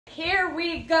Here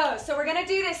we go. So we're gonna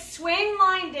do this swing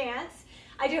line dance.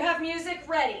 I do have music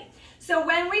ready. So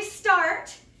when we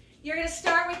start, you're gonna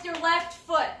start with your left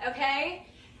foot, okay?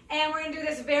 And we're gonna do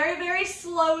this very, very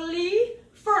slowly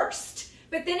first,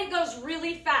 but then it goes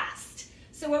really fast.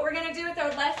 So what we're gonna do with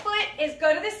our left foot is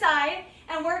go to the side,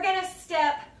 and we're gonna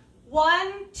step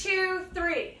 1, 2,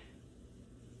 3.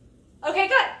 Okay,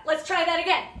 good. Let's try that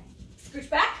again. Scooch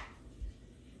back.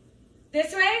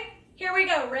 This way. Here we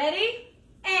go. Ready?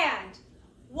 And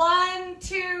 1,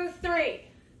 2, 3.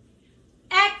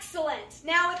 Excellent.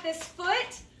 Now with this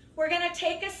foot, we're going to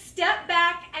take a step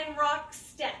back and rock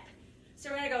step.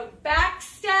 So we're going to go back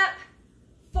step,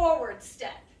 forward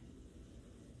step.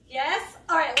 Yes?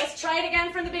 All right, let's try it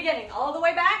again from the beginning. All the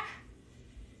way back.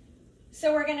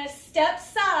 So we're going to step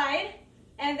side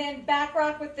and then back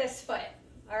rock with this foot.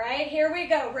 All right, here we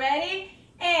go. Ready?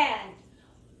 And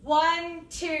 1,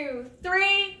 2,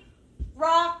 3,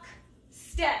 rock,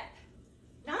 step.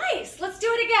 Nice. Let's do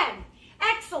it again.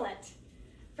 Excellent.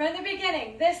 From the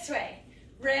beginning, this way.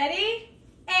 Ready?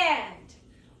 And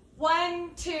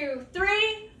 1, 2,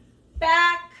 3,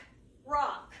 back,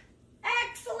 rock.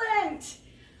 Excellent.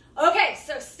 Okay,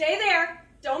 so stay there.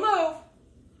 Don't move.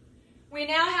 We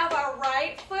now have our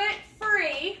right foot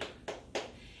free,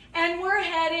 and we're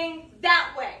heading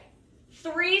that way.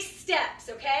 3 steps,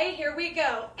 okay? Here we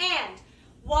go. And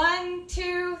 1,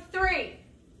 2, 3.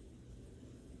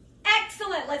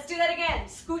 Excellent. Let's do that again.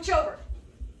 Scooch over.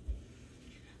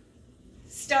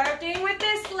 Starting with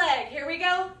this leg. Here we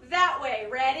go. That way.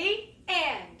 Ready?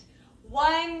 And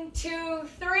 1, 2,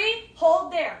 3.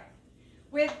 Hold there.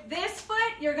 With this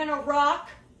foot, you're going to rock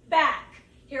back.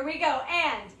 Here we go.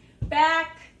 And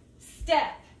back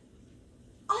step.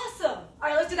 Awesome. All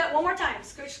right, let's do that one more time.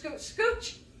 Scooch, scooch,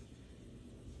 scooch.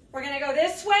 We're going to go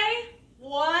this way.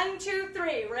 1, 2,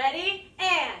 3. Ready?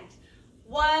 And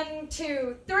 1,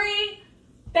 2, 3.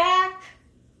 Back,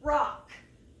 rock.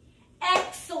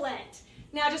 Excellent.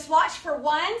 Now just watch for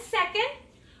 1 second.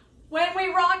 When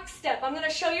we rock step, I'm going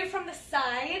to show you from the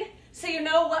side so you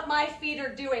know what my feet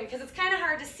are doing, because it's kind of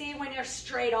hard to see when you're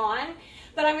straight on.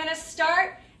 But I'm going to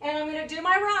start and I'm going to do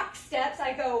my rock steps.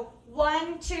 I go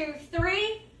 1, 2,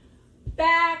 3,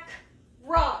 back,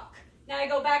 rock. Now I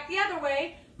go back the other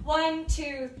way. 1,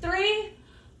 2, 3,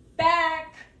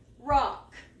 back,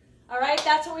 rock. All right,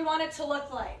 that's what we want it to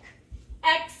look like.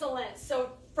 Excellent.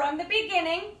 So from the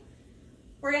beginning,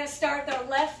 we're going to start with our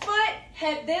left foot,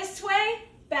 head this way,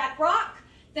 back rock,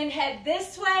 then head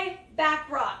this way, back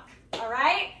rock. All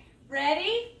right,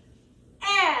 ready?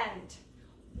 And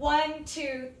 1,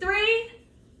 2, 3,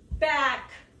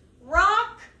 back,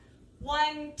 rock.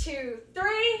 1, 2,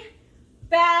 3,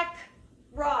 back,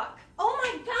 rock. Oh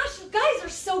my gosh, you guys are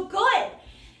so good.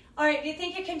 All right, do you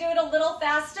think you can do it a little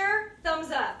faster?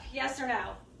 Thumbs up, yes or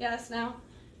no? Yes, no?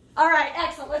 All right,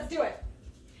 excellent, let's do it.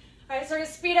 All right, so we're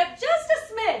gonna speed up just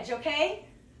a smidge, okay?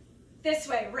 This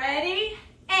way, ready?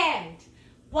 And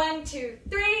 1, 2,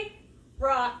 3,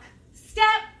 rock,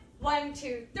 step. 1,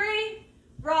 2, 3,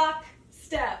 rock,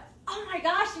 step. Oh my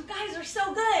gosh, you guys are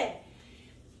so good.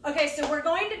 Okay, so we're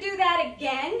going to do that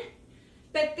again,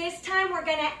 but this time we're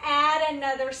gonna add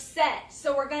another set.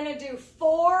 So we're gonna do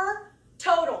 4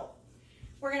 total.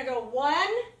 We're gonna go 1,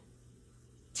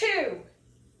 2,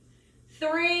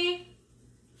 3,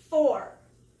 4.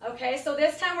 Okay, so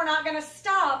this time we're not gonna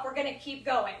stop, we're gonna keep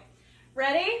going.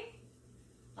 Ready?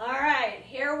 All right,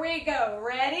 here we go.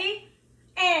 Ready?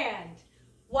 And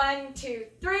 1, 2,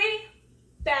 3,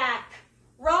 back,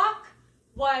 rock.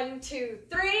 1, 2,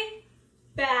 3,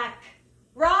 back,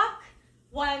 rock.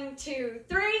 1, 2,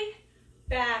 3,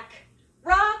 back,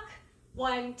 rock.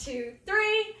 1, 2,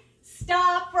 3,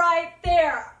 stop right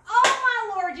there. Oh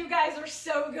my Lord, you guys are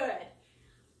so good.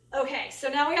 Okay, so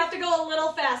now we have to go a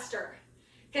little faster,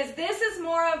 because this is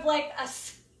more of like a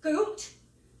scoot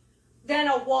than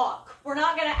a walk. We're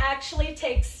not going to actually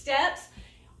take steps.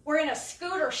 We're in a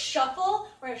scoot or shuffle.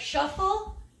 We're going to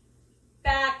shuffle,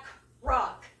 back,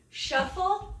 rock.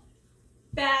 Shuffle,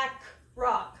 back,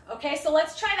 rock. Okay, so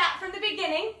let's try that from the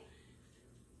beginning.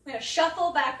 We're going to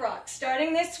shuffle, back, rock.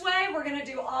 Starting this way, we're going to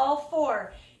do all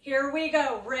 4. Here we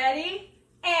go. Ready?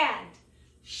 And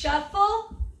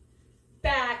shuffle,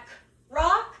 back,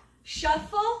 rock,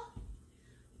 shuffle,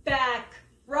 back,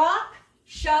 rock,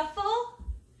 shuffle,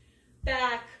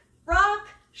 back, rock,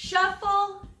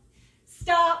 shuffle,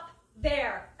 stop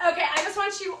there. Okay, I just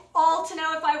want you all to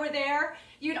know if I were there,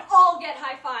 you'd all get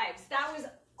high fives. That was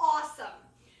awesome.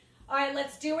 All right,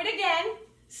 let's do it again.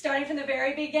 Starting from the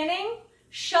very beginning,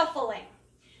 shuffling.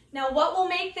 Now what will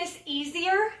make this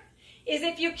easier is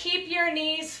if you keep your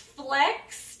knees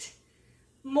flexed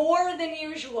more than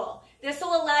usual. This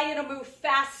will allow you to move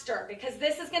faster because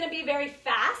this is going to be very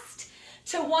fast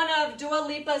to one of Dua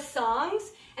Lipa's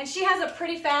songs. And she has a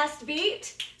pretty fast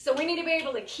beat, so we need to be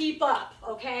able to keep up,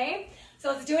 okay? So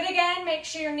let's do it again. Make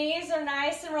sure your knees are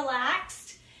nice and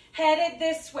relaxed. Headed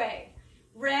this way.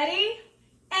 Ready?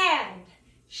 And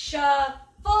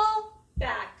shuffle,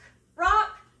 back,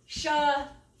 rock,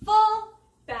 shuffle,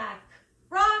 back,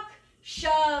 rock,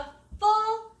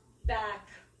 shuffle, back,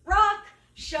 rock,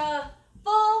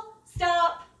 shuffle,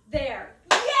 stop there.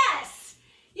 Yes!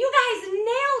 You guys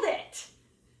nailed it.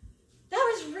 That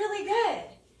was really good.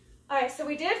 All right, so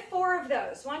we did 4 of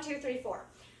those. 1, 2, 3, 4.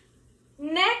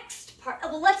 Next part,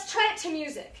 well, let's try it to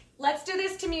music. Let's do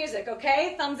this to music,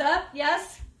 okay? Thumbs up,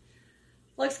 yes?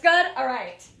 Looks good? All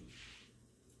right.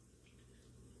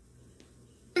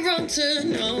 Want to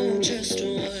know just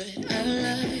what I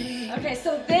like. Okay,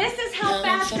 so this is how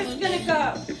fast it's gonna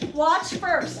go. Watch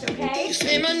first, okay? You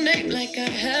say my name like I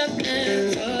have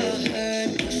never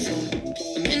heard before.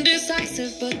 I'm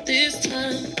indecisive, but this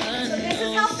time I So this is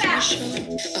know how for fast. sure.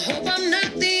 I hope I'm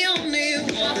not the only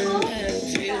one that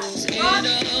feels it all.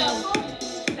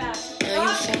 Shuffle, back,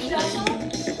 rock,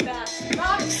 shuffle, back,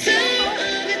 rock, Center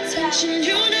of attention,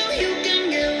 you know you can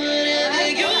get whatever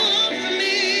you want from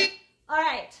me. All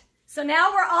right, so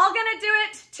now we're all gonna do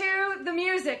it to the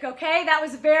music, okay? That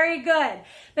was very good,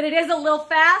 but it is a little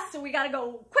fast, so we gotta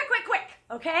go quick, quick, quick,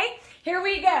 okay? Here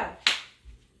we go.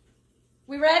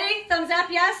 We ready? Thumbs up,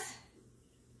 yes?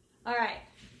 All right.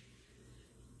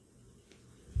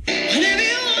 Whenever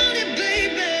you want it,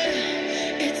 baby,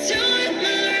 it's you and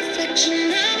my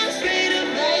reflection. I'm afraid of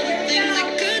all the things it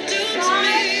could do to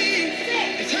me.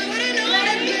 If I would've known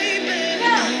it, baby, I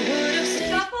would've stayed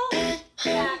Shuffle,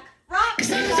 back, rock,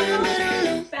 'Cause I was doing better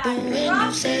alone. back, But when rock,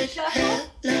 you said shuffle,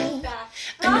 hello, back,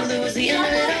 I knew that was the end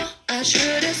of it all. I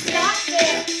should've stop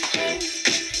stayed. there.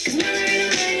 'Cause now there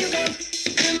ain't nowhere you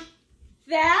go.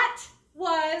 That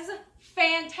was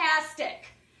fantastic.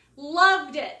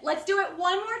 Loved it. Let's do it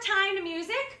one more time to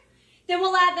music, then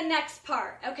we'll add the next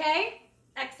part, okay?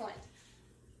 Excellent.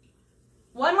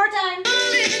 One more time.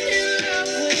 Falling in love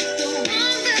with the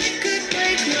one that could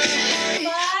break my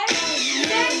heart.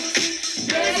 5,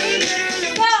 6, I was doing better ready,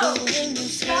 alone. go. But when you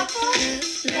said Shuffle,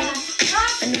 hello, back,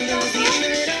 rock, I knew that was the end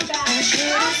of it all. back, I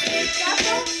should've rock, stayed.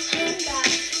 shuffle, back,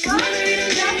 'Cause rock, now there ain't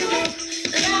nowhere you go. shuffle,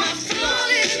 And I'm back,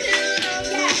 falling in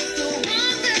love with the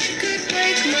one that could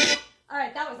break my. All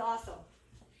right, that was awesome.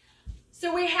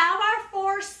 So we have our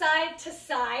 4 side to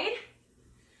side.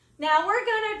 Now we're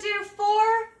gonna do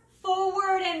 4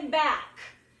 forward and back,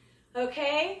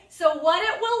 okay? So what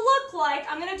it will look like,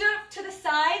 I'm gonna do it to the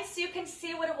side so you can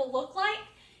see what it will look like,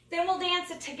 then we'll dance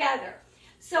it together.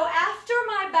 So after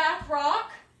my back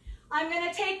rock, I'm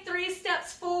gonna take 3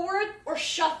 steps forward or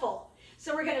shuffle.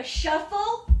 So we're gonna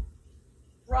shuffle,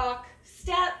 rock,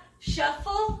 step,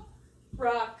 shuffle,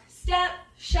 rock, step,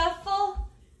 shuffle,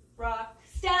 rock,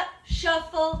 step,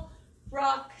 shuffle,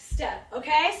 rock, step.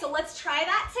 Okay, so let's try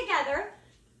that together.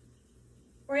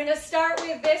 We're going to start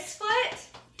with this foot,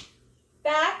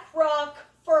 back rock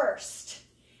first,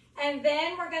 and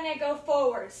then we're going to go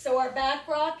forward. So our back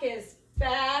rock is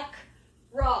back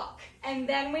rock, and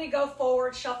then we go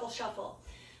forward, shuffle, shuffle.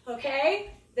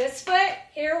 Okay, this foot,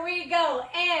 here we go,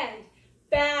 and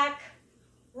back,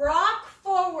 rock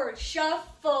forward,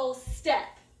 shuffle, step.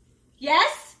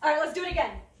 Yes? All right, let's do it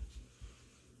again.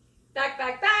 Back,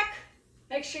 back, back.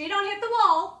 Make sure you don't hit the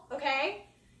wall, okay?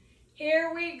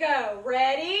 Here we go.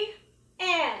 Ready?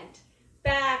 And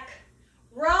back,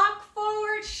 rock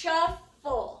forward,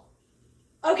 shuffle.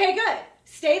 Okay, good.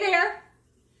 Stay there.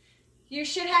 You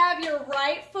should have your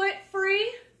right foot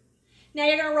free. Now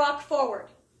you're going to rock forward.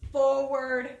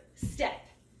 Forward, step.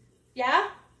 Yeah?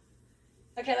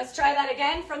 Okay, let's try that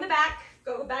again from the back.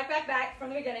 Go back, back, back from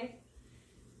the beginning.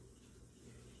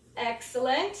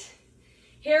 Excellent.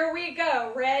 Here we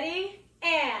go. Ready?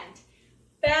 And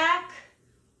back,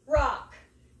 rock,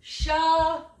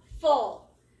 shuffle,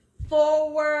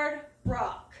 forward,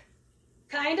 rock.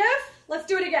 Kind of? Let's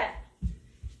do it again.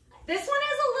 This one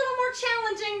is a little more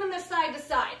challenging than the side to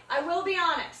side. I will be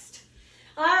honest.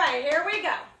 All right, here we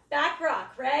go. Back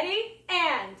rock. Ready?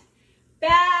 And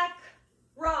back,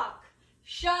 rock,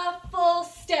 shuffle,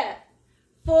 step,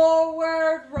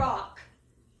 forward, rock.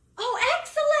 Oh,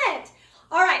 excellent.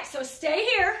 All right, so stay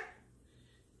here.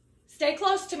 Stay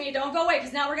close to me. Don't go away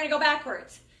because now we're going to go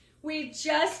backwards. We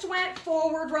just went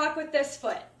forward rock with this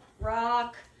foot.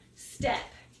 Rock, step.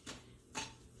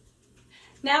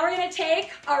 Now we're going to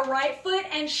take our right foot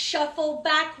and shuffle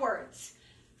backwards.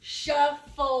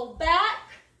 Shuffle back,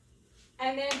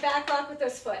 and then back rock with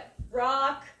this foot.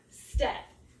 Rock, step.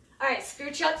 All right,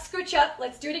 scooch up, scooch up.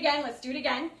 Let's do it again. Let's do it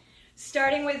again.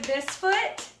 Starting with this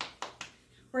foot,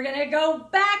 we're gonna go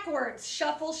backwards,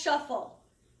 shuffle, shuffle.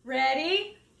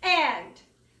 Ready? And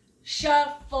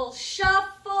shuffle,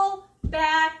 shuffle,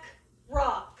 back,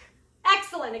 rock.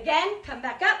 Excellent. Again, come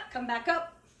back up, come back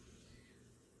up.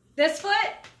 This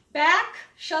foot, back,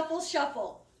 shuffle,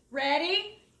 shuffle.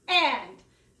 Ready? And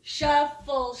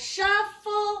shuffle,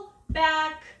 shuffle,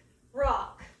 back,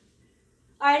 rock.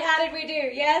 All right, how did we do?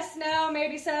 Yes, no,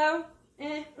 maybe so?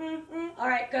 All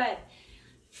right, good.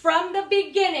 From the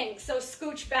beginning, so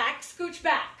scooch back, scooch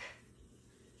back.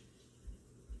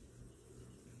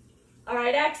 All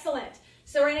right, excellent.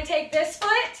 So we're gonna take this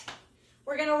foot,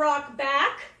 we're gonna rock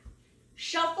back,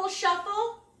 shuffle,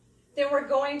 shuffle, then we're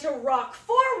going to rock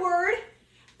forward,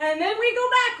 and then we go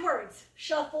backwards,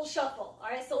 shuffle, shuffle. All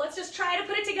right, so let's just try to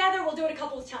put it together. We'll do it a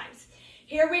couple of times.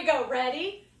 Here we go,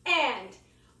 ready? And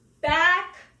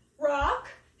back, rock,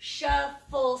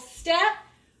 shuffle, step,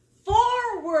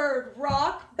 forward,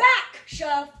 rock, back,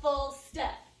 shuffle,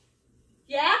 step.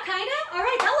 Yeah, kind of? All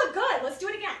right, that looked good. Let's do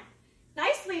it again.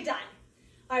 Nicely done.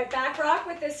 All right, back rock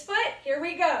with this foot. Here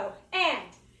we go. And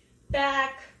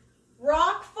back,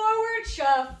 rock, forward,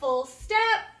 shuffle, step,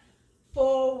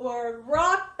 forward,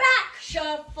 rock, back,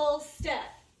 shuffle,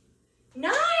 step.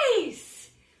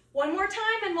 Nice. One more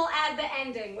time and we'll add the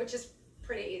ending, which is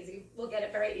pretty easy. We'll get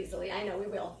it very easily. I know we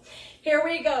will. Here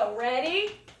we go.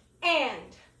 Ready?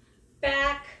 And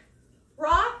back,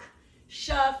 rock,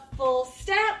 shuffle,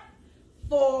 step,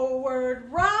 forward,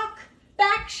 rock,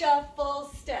 back,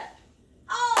 shuffle, step.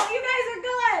 Oh, you guys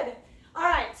are good. All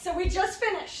right, so we just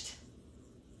finished.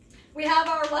 We have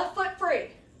our left foot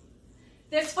free.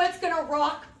 This foot's gonna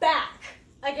rock back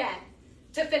again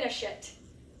to finish it.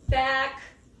 Back,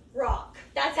 rock.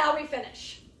 That's how we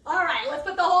finish. All right, let's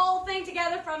put the whole thing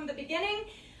together from the beginning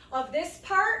of this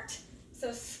part. So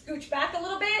scooch back a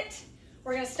little bit.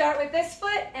 We're gonna start with this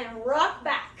foot and rock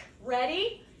back.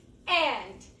 Ready?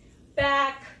 And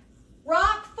back,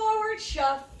 rock, forward,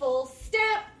 shuffle,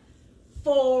 step,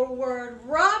 forward,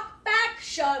 rock, back,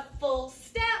 shuffle,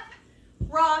 step,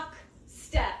 rock,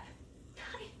 step.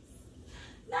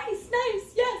 Nice,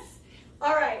 nice, yes.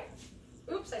 All right.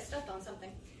 Oops, I stepped on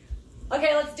something.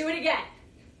 Okay, let's do it again.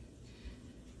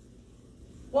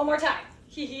 One more time.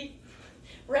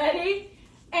 Ready?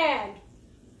 And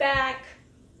back,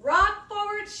 rock,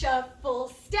 forward, shuffle,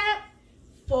 step,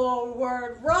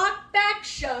 forward, rock, back,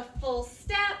 shuffle,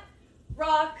 step,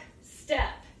 rock,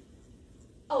 step.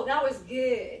 Oh, that was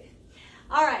good.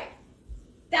 All right,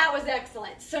 that was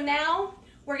excellent. So now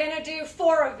we're gonna do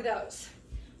 4 of those.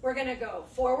 We're gonna go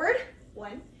forward,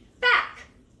 1, back,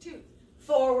 2,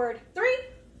 forward, 3,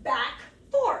 back,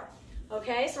 4.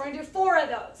 Okay, so we're gonna do 4 of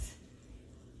those.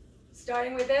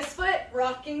 Starting with this foot,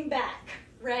 rocking back.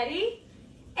 Ready?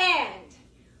 And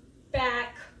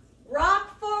back,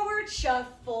 rock, forward,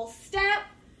 shuffle, step,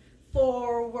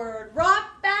 forward,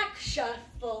 rock, back,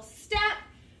 shuffle, step,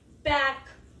 back,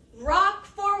 rock,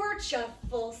 forward,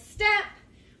 shuffle, step,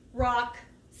 rock,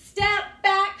 step,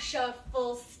 back,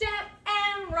 shuffle, step,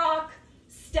 and rock,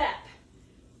 step.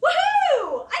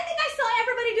 Woohoo! I think I saw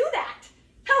everybody do that.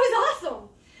 That was awesome.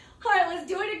 All right, let's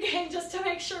do it again just to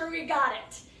make sure we got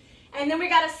it. And then we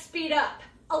got to speed up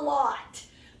a lot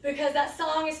because that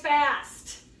song is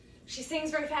fast. She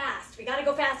sings very fast. We got to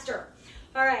go faster.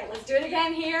 All right, let's do it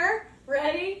again here.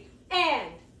 Ready? And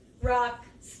rock,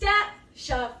 step,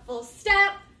 shuffle,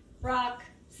 step, rock,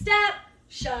 step,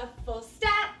 shuffle,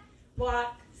 step,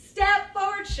 walk, step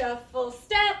forward, shuffle,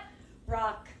 step,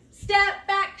 rock, step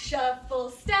back, shuffle,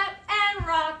 step, and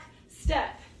rock,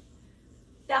 step.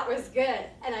 That was good.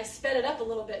 And I sped it up a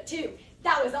little bit too.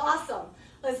 That was awesome.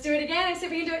 Let's do it again and see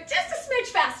if we can do it just a smidge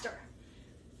faster.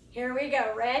 Here we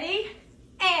go. Ready?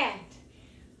 And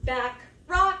back,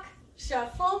 rock,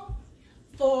 shuffle,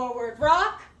 forward,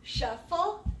 rock,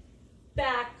 shuffle,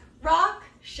 back, rock,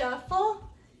 shuffle,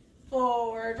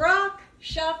 forward, rock,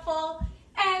 shuffle,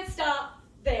 and stop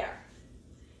there.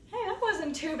 Hey, that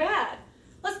wasn't too bad.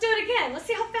 Let's do it again. Let's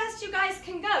see how fast you guys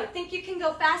can go. Think you can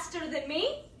go faster than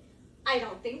me? I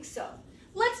don't think so.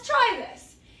 Let's try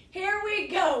this. Here we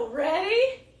go.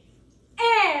 Ready?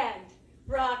 And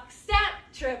rock, step,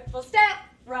 triple step,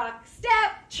 rock,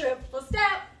 step, triple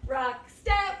step, rock,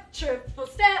 step, triple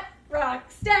step, rock,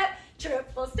 step,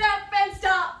 triple step, and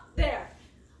stop there.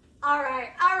 All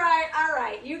right, all right, all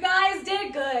right. You guys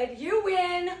did good. You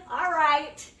win. All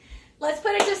right. Let's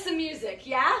put it to some music,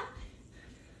 yeah?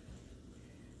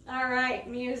 All right,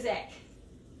 music.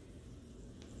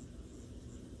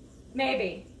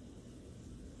 Maybe.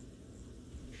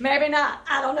 Maybe not.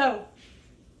 I don't know.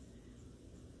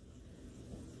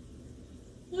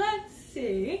 Let's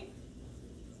see.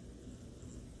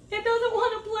 It doesn't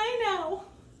want to play now.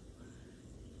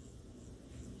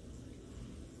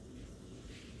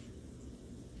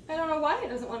 I don't know why it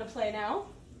doesn't want to play now.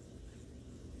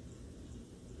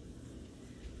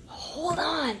 Hold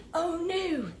on. Oh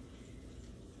no.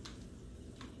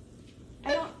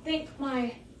 I don't think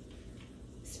my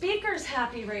speaker's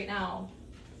happy right now.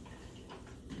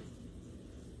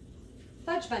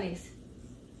 Fudge bunnies.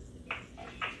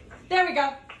 There we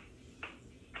go.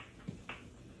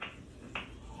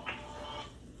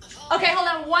 Okay, hold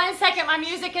on 1 second. My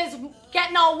music is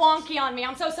getting all wonky on me.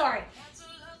 I'm so sorry.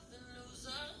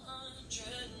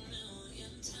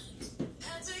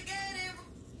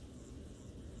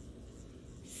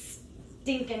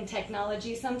 Stinking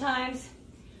technology sometimes.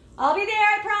 I'll be there,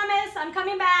 I promise. I'm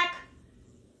coming back.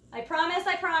 I promise,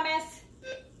 I promise.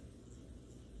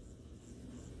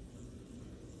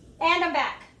 And I'm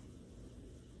back.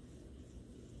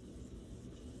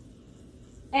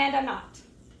 And I'm not.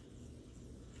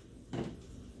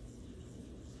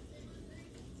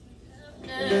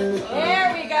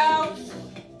 There we go.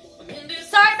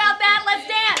 Sorry about that. Let's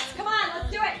dance. Come on,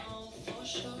 let's do it.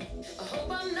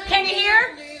 Can you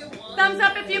hear? Thumbs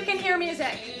up if you can hear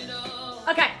music.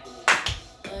 Okay.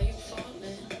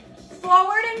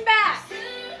 Forward and back.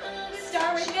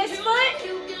 Start with this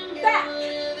foot. Back.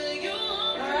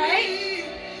 All right.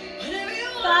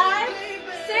 5,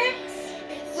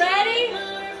 6. Ready?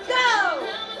 Go.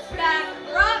 Back,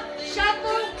 rock,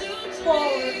 shuffle.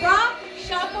 Forward, rock,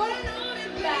 shuffle.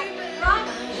 Back, rock,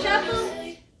 shuffle.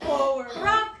 Forward,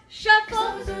 rock,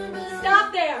 shuffle.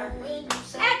 Stop there.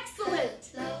 Excellent.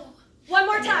 One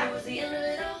more time.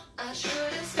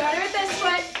 Starting with this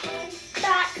foot.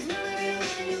 Back.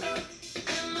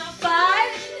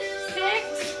 5,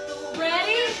 6.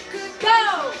 Ready?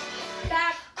 Go.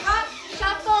 Back, rock,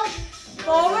 shuffle.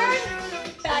 Forward.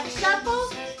 Back, shuffle.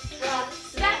 Rock,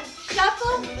 step,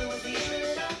 shuffle.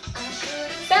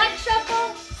 Back,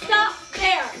 shuffle. Stop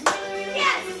there.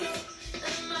 Yes.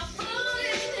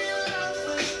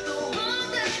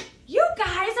 You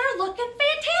guys are looking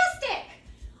fantastic.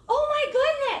 Oh my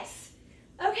goodness.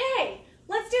 Okay,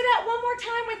 let's do that one more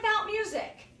time without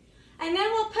music. And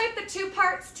then we'll put the two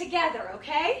parts together,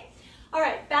 okay? All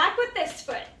right, back with this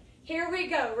foot. Here we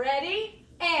go. Ready?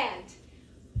 And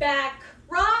back,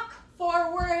 rock,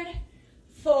 forward,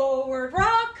 forward,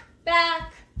 rock,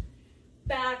 back,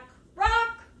 back,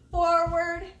 rock,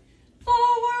 forward,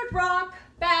 forward, rock,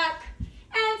 back,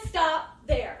 and stop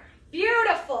there.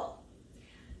 Beautiful.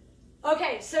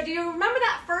 Okay, so do you remember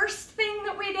that first thing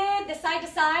that we did, the side to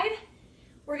side?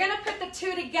 We're gonna put the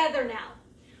two together now.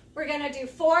 We're gonna do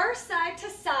 4 side to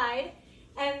side,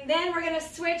 and then we're gonna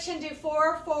switch and do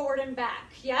 4 forward and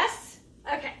back. Yes?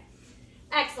 Okay,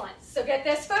 excellent. So get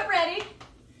this foot ready.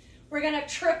 We're gonna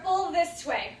triple this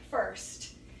way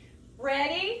first.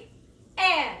 Ready?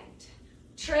 And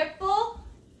triple,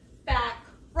 back,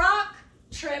 rock,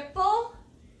 triple,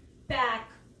 back,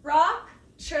 rock,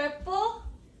 triple,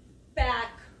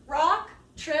 back, rock,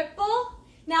 triple.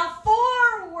 Now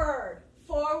forward,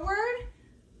 forward,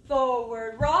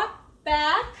 forward, rock,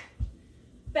 back,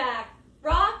 back,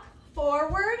 rock,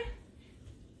 forward.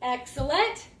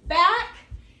 Excellent. Back,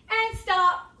 and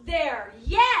stop there.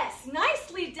 Yes,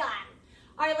 nicely done.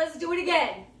 All right, let's do it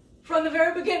again from the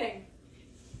very beginning.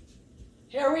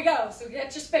 Here we go. So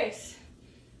get your space.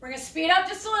 We're going to speed up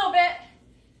just a little bit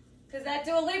because that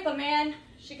Dua Lipa, man,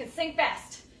 she can sing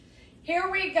fast. Here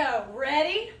we go.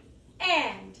 Ready?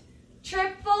 And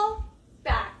triple,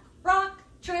 back, rock,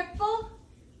 triple,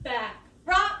 back,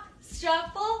 rock,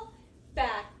 shuffle,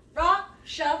 back, rock,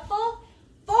 shuffle,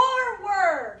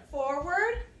 forward,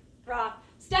 forward, rock,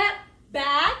 step,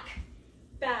 back,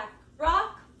 back,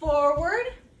 rock,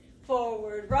 forward,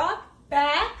 forward, rock,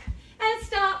 back, and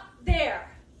stop there.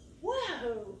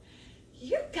 Whoa,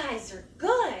 you guys are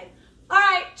good. All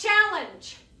right,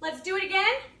 challenge. Let's do it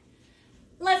again.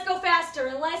 Let's go faster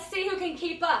and let's see who can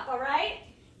keep up, all right?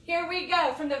 Here we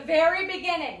go from the very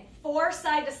beginning. 4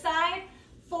 side to side,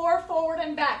 4 forward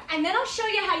and back. And then I'll show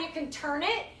you how you can turn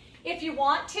it if you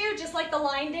want to, just like the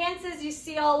line dances you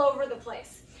see all over the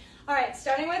place. All right,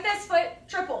 starting with this foot,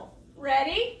 triple.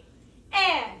 Ready?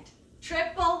 And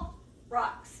triple,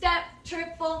 rock, step,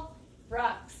 triple,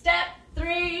 rock, step,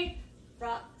 3,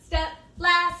 rock, step,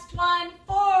 last one,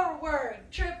 forward,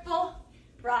 triple,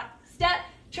 rock, step,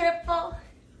 triple,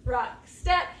 rock,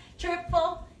 step,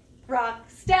 triple, rock,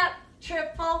 step,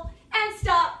 triple, and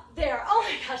stop there. Oh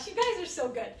my gosh, you guys are so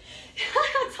good.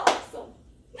 That's awesome.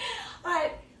 All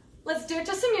right, let's do it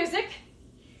to some music,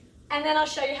 and then I'll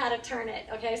show you how to turn it,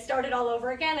 okay? Start it all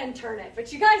over again and turn it,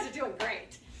 but you guys are doing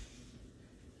great.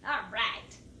 All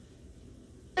right.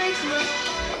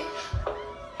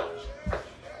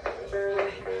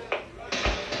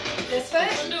 This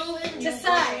foot to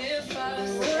side.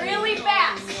 Really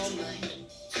fast.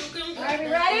 All right, we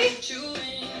ready?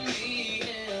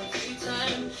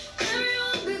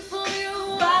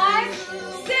 5,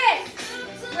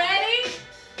 6. Ready?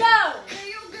 Go.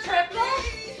 Triple.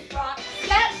 Rock,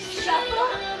 step, shuffle.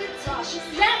 Rock,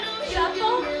 step,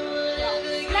 shuffle. Rock,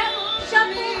 step,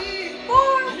 shuffle.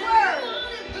 Forward.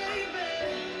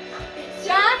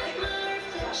 Back.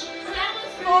 Step,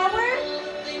 forward.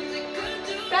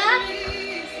 Back.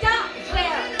 Stop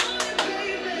there.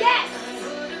 Yes.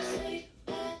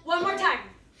 One more time.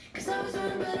 All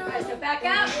right, so back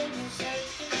up.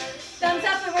 Thumbs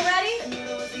up when we're ready.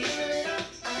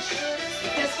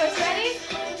 This foot's ready.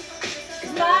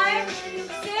 5,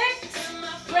 6,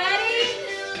 ready,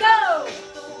 go.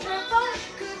 Triple,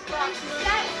 rock,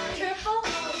 step, triple,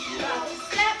 rock,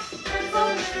 step,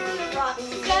 triple, rock,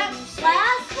 step.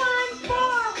 Last one,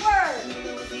 forward.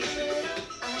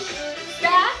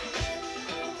 Back,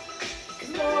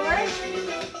 forward,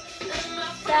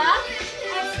 back,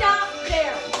 and stop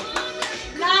there.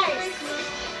 Nice.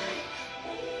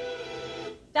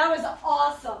 That was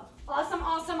awesome. Awesome,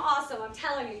 awesome, awesome. I'm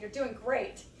telling you, you're doing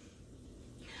great.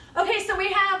 Okay, so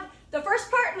we have the first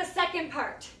part and the second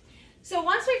part. So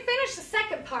once we finish the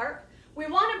second part, we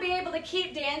want to be able to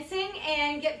keep dancing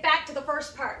and get back to the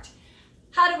first part.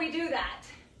 How do we do that?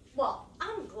 Well,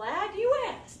 I'm glad you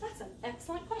asked. That's an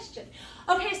excellent question.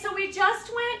 Okay, so we just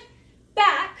went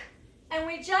back and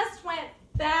we just went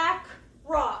back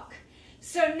rock.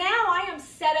 So now I am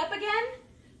set up again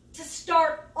to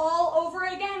start all over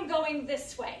again going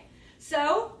this way.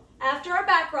 So after our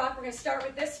back rock, we're going to start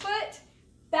with this foot,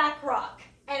 back rock,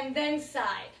 and then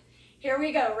side. Here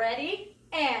we go. Ready?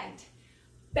 And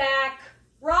back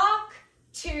rock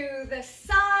to the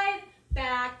side,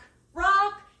 back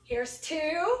rock. Here's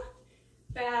 2.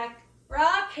 Back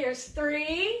rock. Here's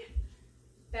 3.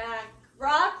 Back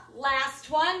rock. Last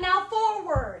one. Now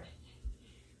forward.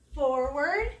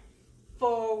 Forward.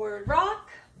 Forward rock.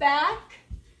 Back.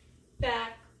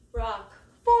 Back rock.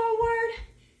 Forward.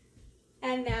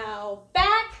 And now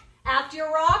back. After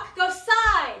your rock, go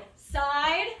side.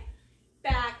 Side.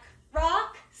 Back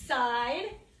rock.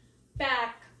 Side.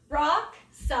 Back rock.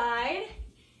 Side.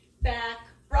 Back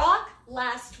rock.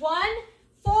 Last one.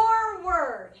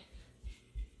 Forward.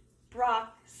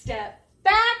 Rock, step,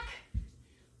 back.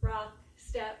 Rock,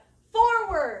 step,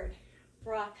 forward.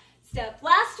 Rock, step.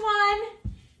 Last one.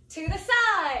 To the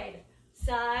side.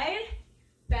 Side.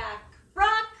 Back,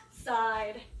 rock.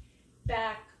 Side.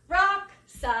 Back, rock.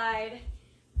 Side.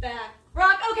 Back,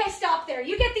 rock. Okay, stop there.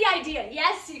 You get the idea.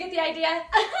 Yes, you get the idea?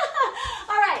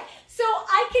 All right, so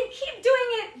I can keep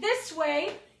doing it this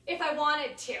way if I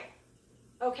wanted to,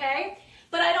 okay?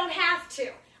 But I don't have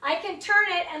to. I can turn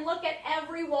it and look at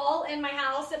every wall in my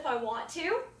house if I want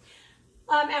to.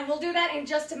 And we'll do that in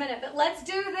just a minute. But let's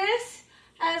do this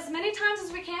as many times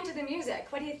as we can to the music.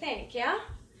 What do you think, yeah?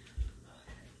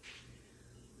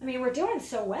 I mean, we're doing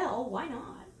so well. Why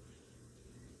not?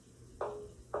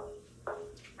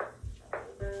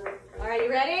 All right, you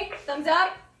ready? Thumbs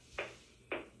up.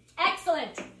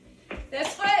 Excellent.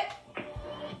 This foot.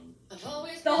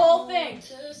 The whole thing.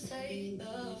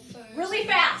 Really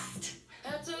fast.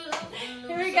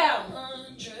 Here we go.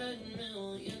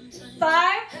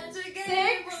 5,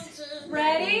 6,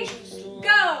 ready,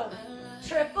 go.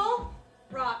 Triple,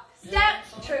 rock, step,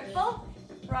 triple,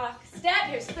 rock, step.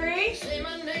 Here's 3,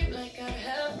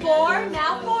 4,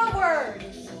 now forward.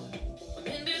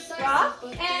 Rock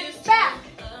and back.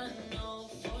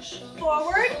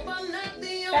 Forward,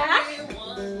 back,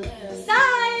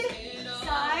 side,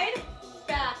 side,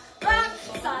 back, rock,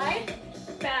 side,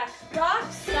 back,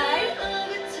 rock, side.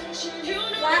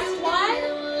 Last one,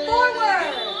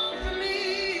 forward,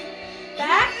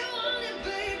 back.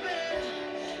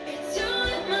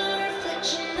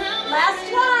 Last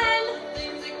one,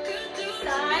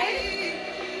 side.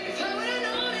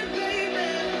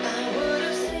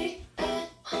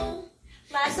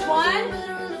 Last one,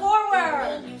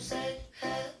 forward,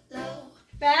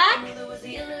 back,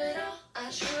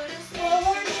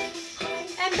 forward,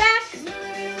 and back,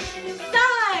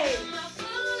 side.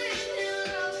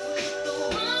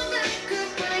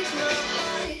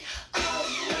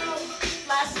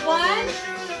 Last one,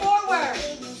 forward,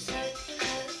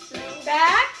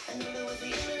 back,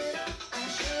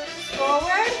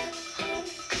 forward,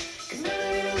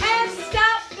 and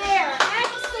stop there.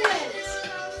 Excellent.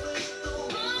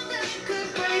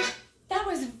 That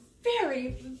was very,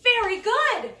 very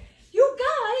good. You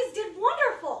guys did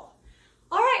wonderful.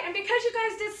 All right, and because you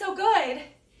guys did so good,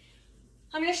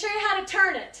 I'm going to show you how to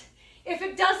turn it. If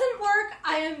it doesn't work,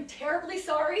 I am terribly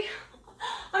sorry.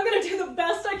 I'm I'm gonna do the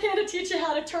best I can to teach you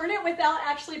how to turn it without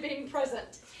actually being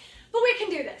present. But we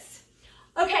can do this.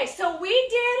 Okay, so we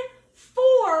did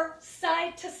 4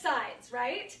 side to sides,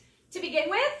 right? To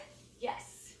begin with?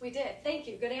 Yes, we did. Thank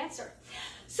you, good answer.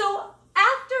 So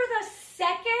after the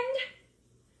second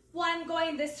one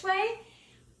going this way,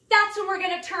 that's when we're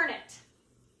gonna turn it,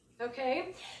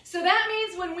 okay? So that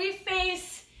means when we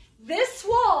face this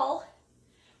wall,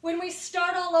 when we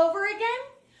start all over again,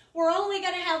 we're only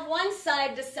gonna have 1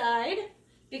 side to side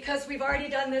because we've already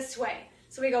done this way.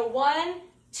 So we go 1,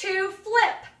 2,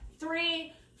 flip,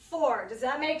 3, 4. Does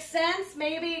that make sense?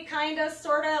 Maybe, kinda,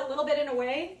 sorta, a little bit in a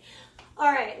way.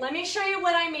 All right, let me show you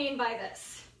what I mean by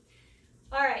this.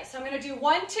 All right, so I'm gonna do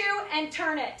 1, 2, and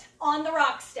turn it on the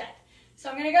rock step. So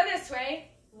I'm gonna go this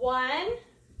way. 1,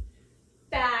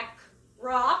 back,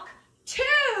 rock,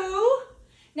 2.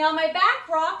 Now my back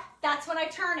rock, that's when I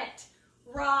turn it.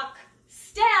 Rock,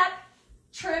 step,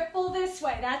 triple this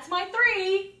way. That's my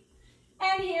 3.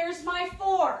 And here's my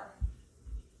 4.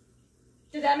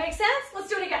 Did that make sense? Let's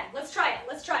do it again. Let's try it.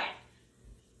 Let's try it.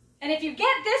 And if you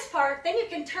get this part, then you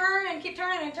can turn and keep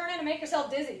turning and make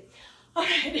yourself dizzy. All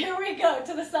right, here we go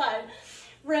to the side.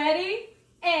 Ready?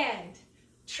 And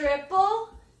triple,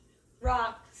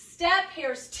 rock, step.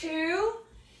 Here's 2.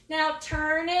 Now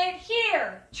turn it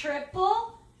here.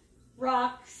 Triple,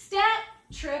 rock, step,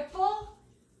 triple,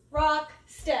 rock,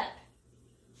 step.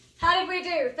 How did we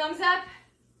do? Thumbs up?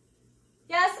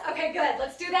 Yes? Okay, good.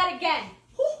 Let's do that again.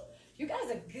 Whew, you guys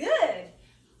are good.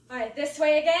 All right, this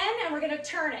way again, and we're gonna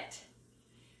turn it.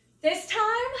 This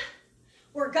time,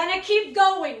 we're gonna keep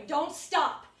going. Don't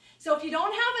stop. So if you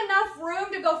don't have enough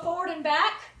room to go forward and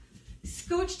back,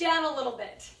 scooch down a little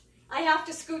bit. I have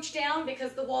to scooch down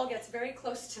because the wall gets very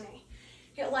close to me.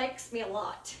 It likes me a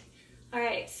lot. All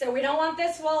right, so we don't want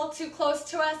this wall too close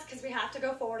to us because we have to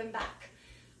go forward and back.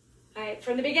 All right,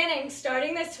 from the beginning,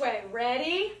 starting this way.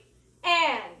 Ready?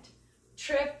 And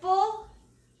triple,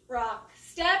 rock,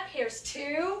 step. Here's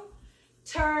 2.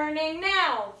 Turning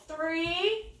now.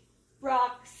 3,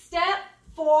 rock, step.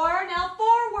 4, now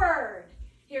forward.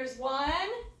 Here's 1,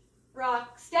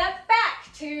 rock, step,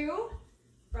 back. 2,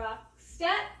 rock,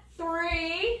 step.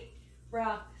 3,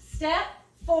 rock, step.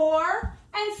 4,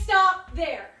 and stop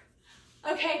there.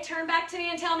 Okay, turn back to me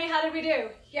and tell me, how did we do?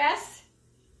 Yes?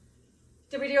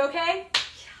 Did we do okay?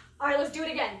 All right, let's do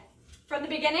it again. From the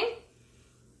beginning.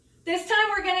 This time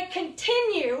we're gonna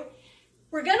continue.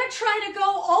 We're gonna try to go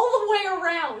all the way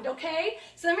around, okay?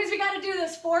 So that means we gotta do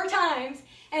this 4 times.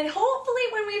 And hopefully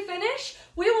when we finish,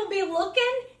 we will be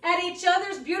looking at each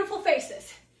other's beautiful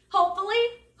faces.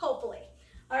 Hopefully, hopefully.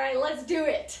 All right, let's do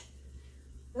it.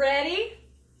 Ready?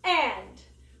 And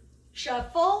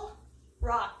shuffle,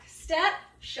 rock, step,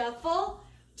 shuffle,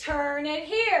 turn it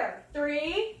here.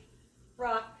 3,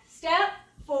 rock, step,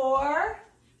 4,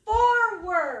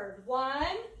 forward.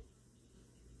 1,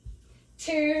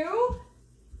 2,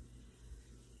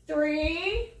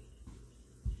 3,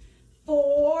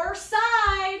 4,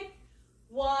 side.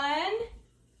 1,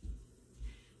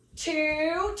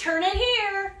 2, turn it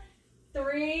here.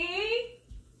 3,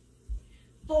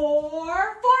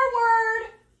 4,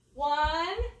 forward. 1,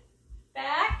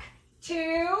 back.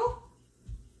 2,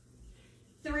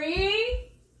 3,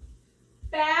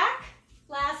 back.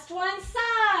 Last one,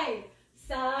 side.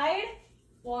 Side.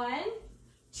 1,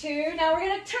 2. Now we're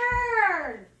gonna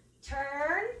turn.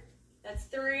 Turn. That's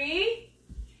 3.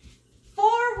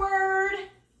 Forward.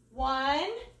 1.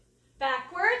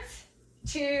 Backwards.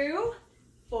 2.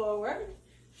 Forward.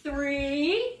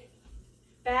 3.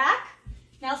 Back.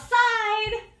 Now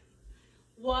side.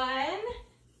 1,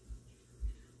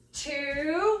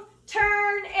 2.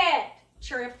 Turn it.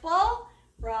 Triple.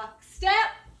 Rock,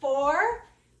 step. 4.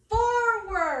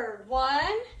 Forward.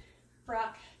 1.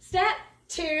 Rock, step.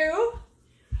 2.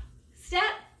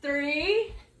 Step.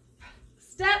 3.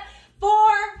 Step. 4.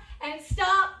 And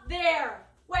stop there.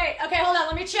 Wait, okay, hold on.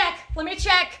 Let me check. Let me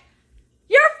check.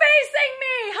 You're facing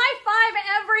me. High five,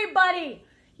 everybody.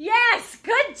 Yes,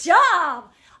 good job.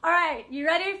 All right, you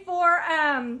ready for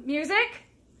music?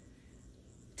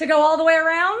 To go all the way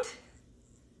around?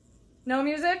 No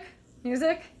music?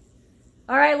 Music?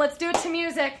 All right, let's do it to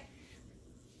music.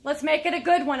 Let's make it a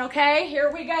good one, okay?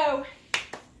 Here we go.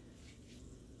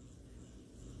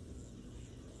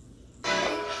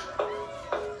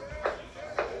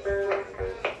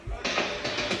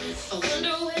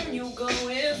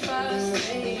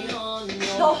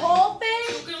 The whole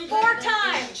thing 4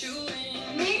 times.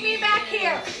 Meet me back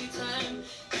here.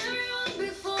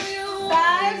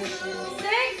 5,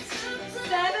 6,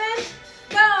 7,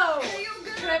 go.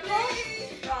 Triple,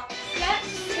 rock, step,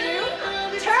 2,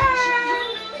 turn.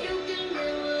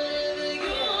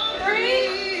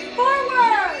 3,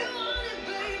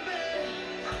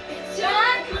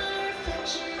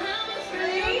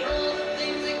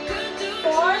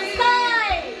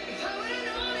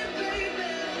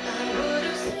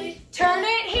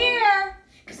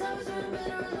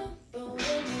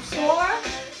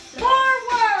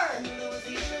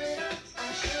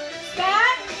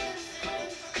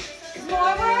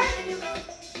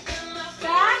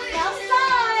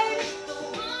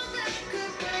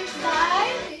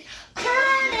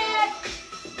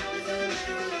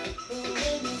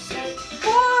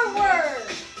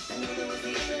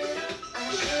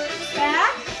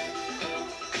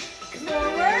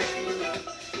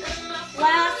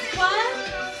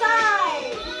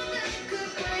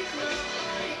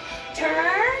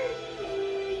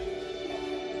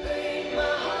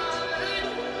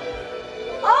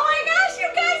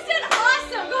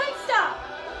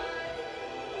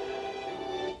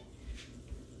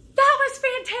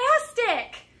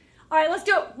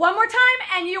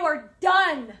 you're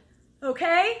done.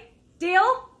 Okay?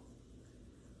 Deal?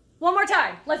 One more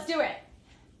time. Let's do it.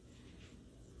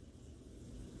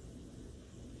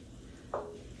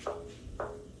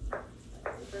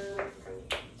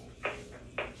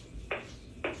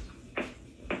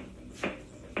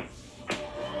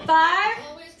 Five,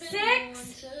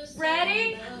 six,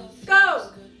 ready, go.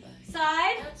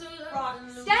 Side, rock,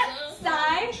 step,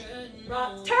 side,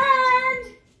 rock, turn.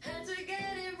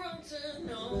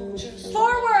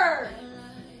 Forward.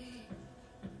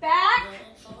 Back.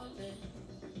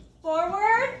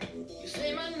 Forward.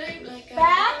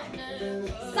 Back.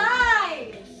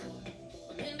 Side.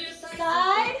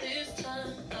 Side.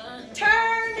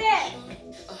 Turn it.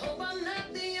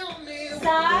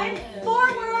 Side.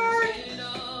 Forward.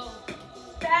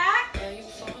 Back.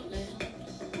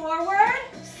 Forward.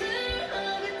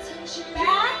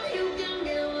 Back.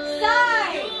 Side.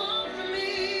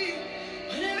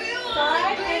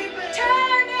 Side. And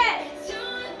turn it.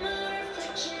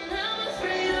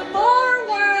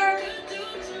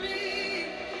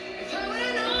 Forward.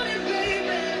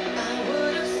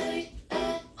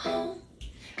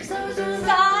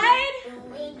 Side.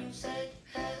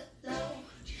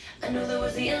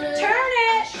 Turn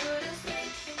it.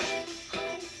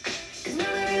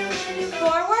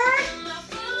 Forward.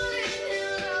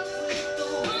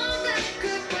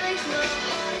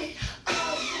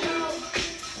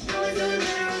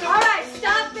 All right,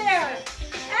 stop there.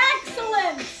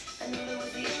 Excellent.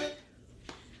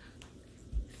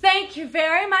 Thank you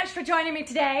very much for joining me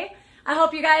today. I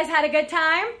hope you guys had a good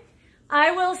time.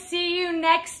 I will see you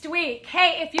next week.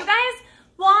 Hey, if you guys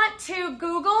want to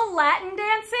Google Latin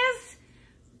dances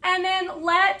and then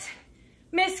let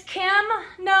Miss Kim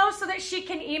know so that she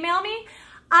can email me,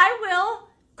 I will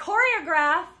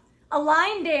choreograph a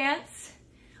line dance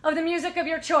of the music of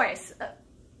your choice,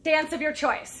 dance of your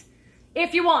choice,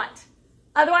 if you want.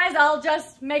 Otherwise, I'll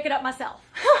just make it up myself,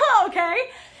 okay?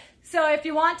 So if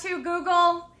you want to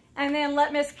Google and then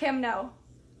let Miss Kim know.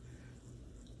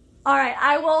 All right,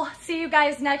 I will see you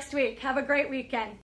guys next week. Have a great weekend.